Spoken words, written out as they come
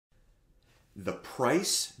the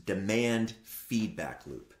price-demand feedback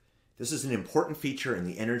loop. This is an important feature in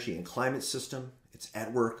the energy and climate system. It's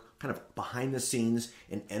at work, kind of behind the scenes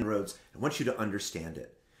in En-ROADS. I want you to understand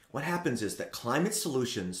it. What happens is that climate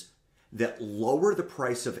solutions that lower the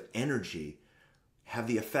price of energy have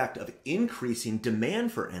the effect of increasing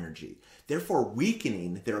demand for energy, therefore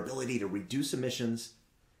weakening their ability to reduce emissions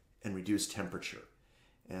and reduce temperature.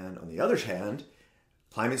 And on the other hand,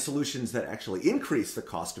 climate solutions that actually increase the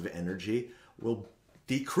cost of energy will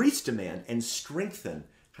decrease demand and strengthen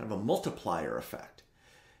kind of a multiplier effect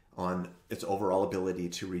on its overall ability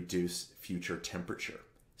to reduce future temperature.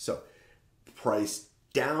 So price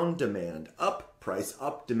down, demand up, price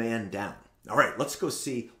up, demand down. All right, let's go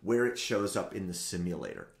see where it shows up in the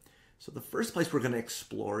simulator. So the first place we're going to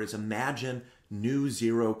explore is imagine new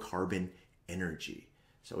zero carbon energy.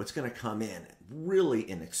 So it's going to come in really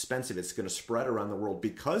inexpensive. It's going to spread around the world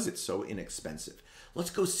because it's so inexpensive. Let's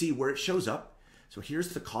go see where it shows up. So here's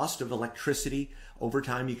the cost of electricity. Over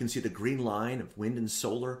time, you can see the green line of wind and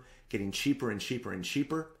solar getting cheaper and cheaper and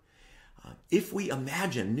cheaper. If we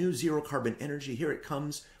imagine new zero carbon energy, here it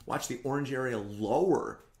comes. Watch the orange area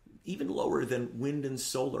lower, even lower than wind and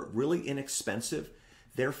solar, really inexpensive.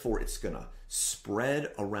 Therefore, it's going to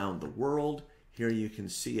spread around the world. Here you can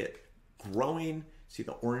see it growing. See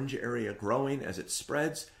the orange area growing as it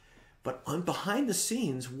spreads. But behind the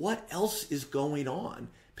scenes, what else is going on,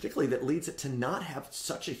 particularly that leads it to not have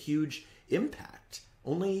such a huge impact?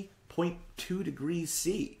 Only 0.2 degrees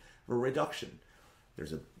C of a reduction.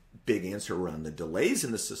 There's a big answer around the delays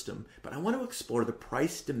in the system, but I want to explore the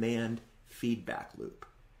price-demand feedback loop.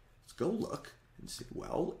 Let's go look and see,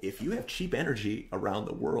 well, if you have cheap energy around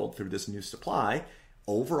the world through this new supply,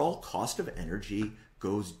 overall cost of energy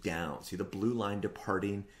goes down. See the blue line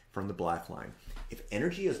departing from the black line. If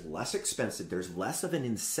energy is less expensive, there's less of an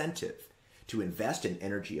incentive to invest in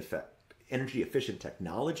energy efficient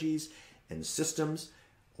technologies and systems,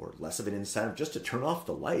 or less of an incentive just to turn off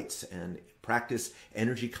the lights and practice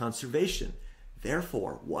energy conservation.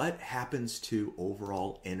 Therefore, what happens to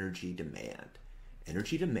overall energy demand?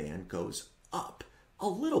 Energy demand goes up a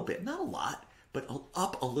little bit, not a lot, but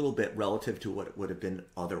up a little bit relative to what it would have been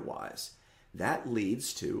otherwise. That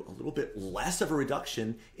leads to a little bit less of a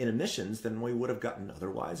reduction in emissions than we would have gotten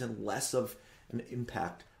otherwise, and less of an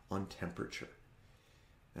impact on temperature.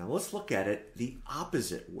 Now let's look at it the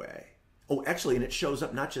opposite way. Oh, actually, and it shows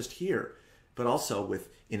up not just here, but also with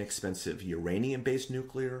inexpensive uranium-based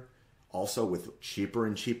nuclear, also with cheaper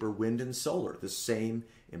and cheaper wind and solar, the same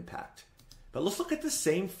impact. But let's look at the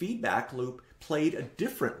same feedback loop played a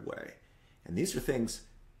different way. And these are things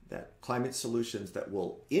that climate solutions that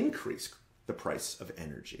will increase the price of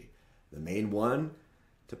energy. The main one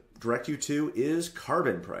to direct you to is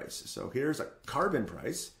carbon price. So here's a carbon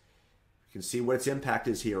price. You can see what its impact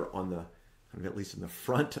is here on the, at least in the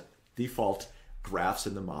front default graphs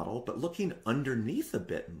in the model, but looking underneath a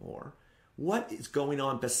bit more, what is going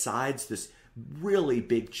on besides this really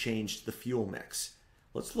big change to the fuel mix?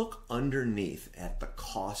 Let's look underneath at the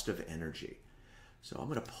cost of energy. So I'm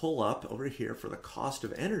going to pull up over here for the cost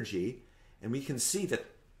of energy, and we can see that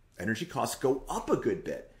energy costs go up a good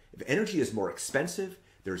bit. If energy is more expensive,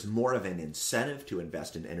 there's more of an incentive to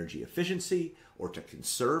invest in energy efficiency or to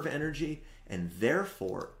conserve energy, and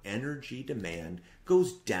therefore energy demand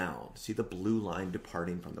goes down. See the blue line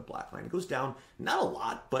departing from the black line. It goes down not a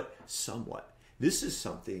lot, but somewhat. This is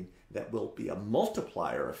something that will be a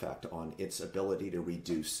multiplier effect on its ability to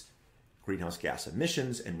reduce greenhouse gas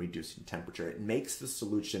emissions and reducing temperature. It makes the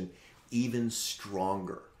solution even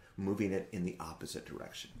stronger, moving it in the opposite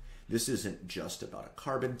direction. This isn't just about a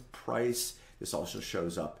carbon price. This also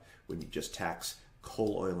shows up when you just tax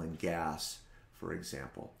coal, oil, and gas, for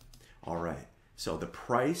example. All right, so the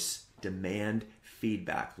price-demand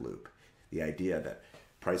feedback loop, the idea that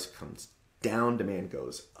price comes down, demand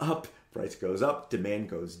goes up, price goes up, demand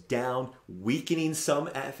goes down, weakening some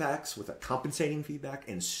effects with a compensating feedback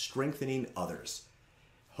and strengthening others.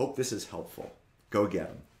 Hope this is helpful. Go get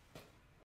them.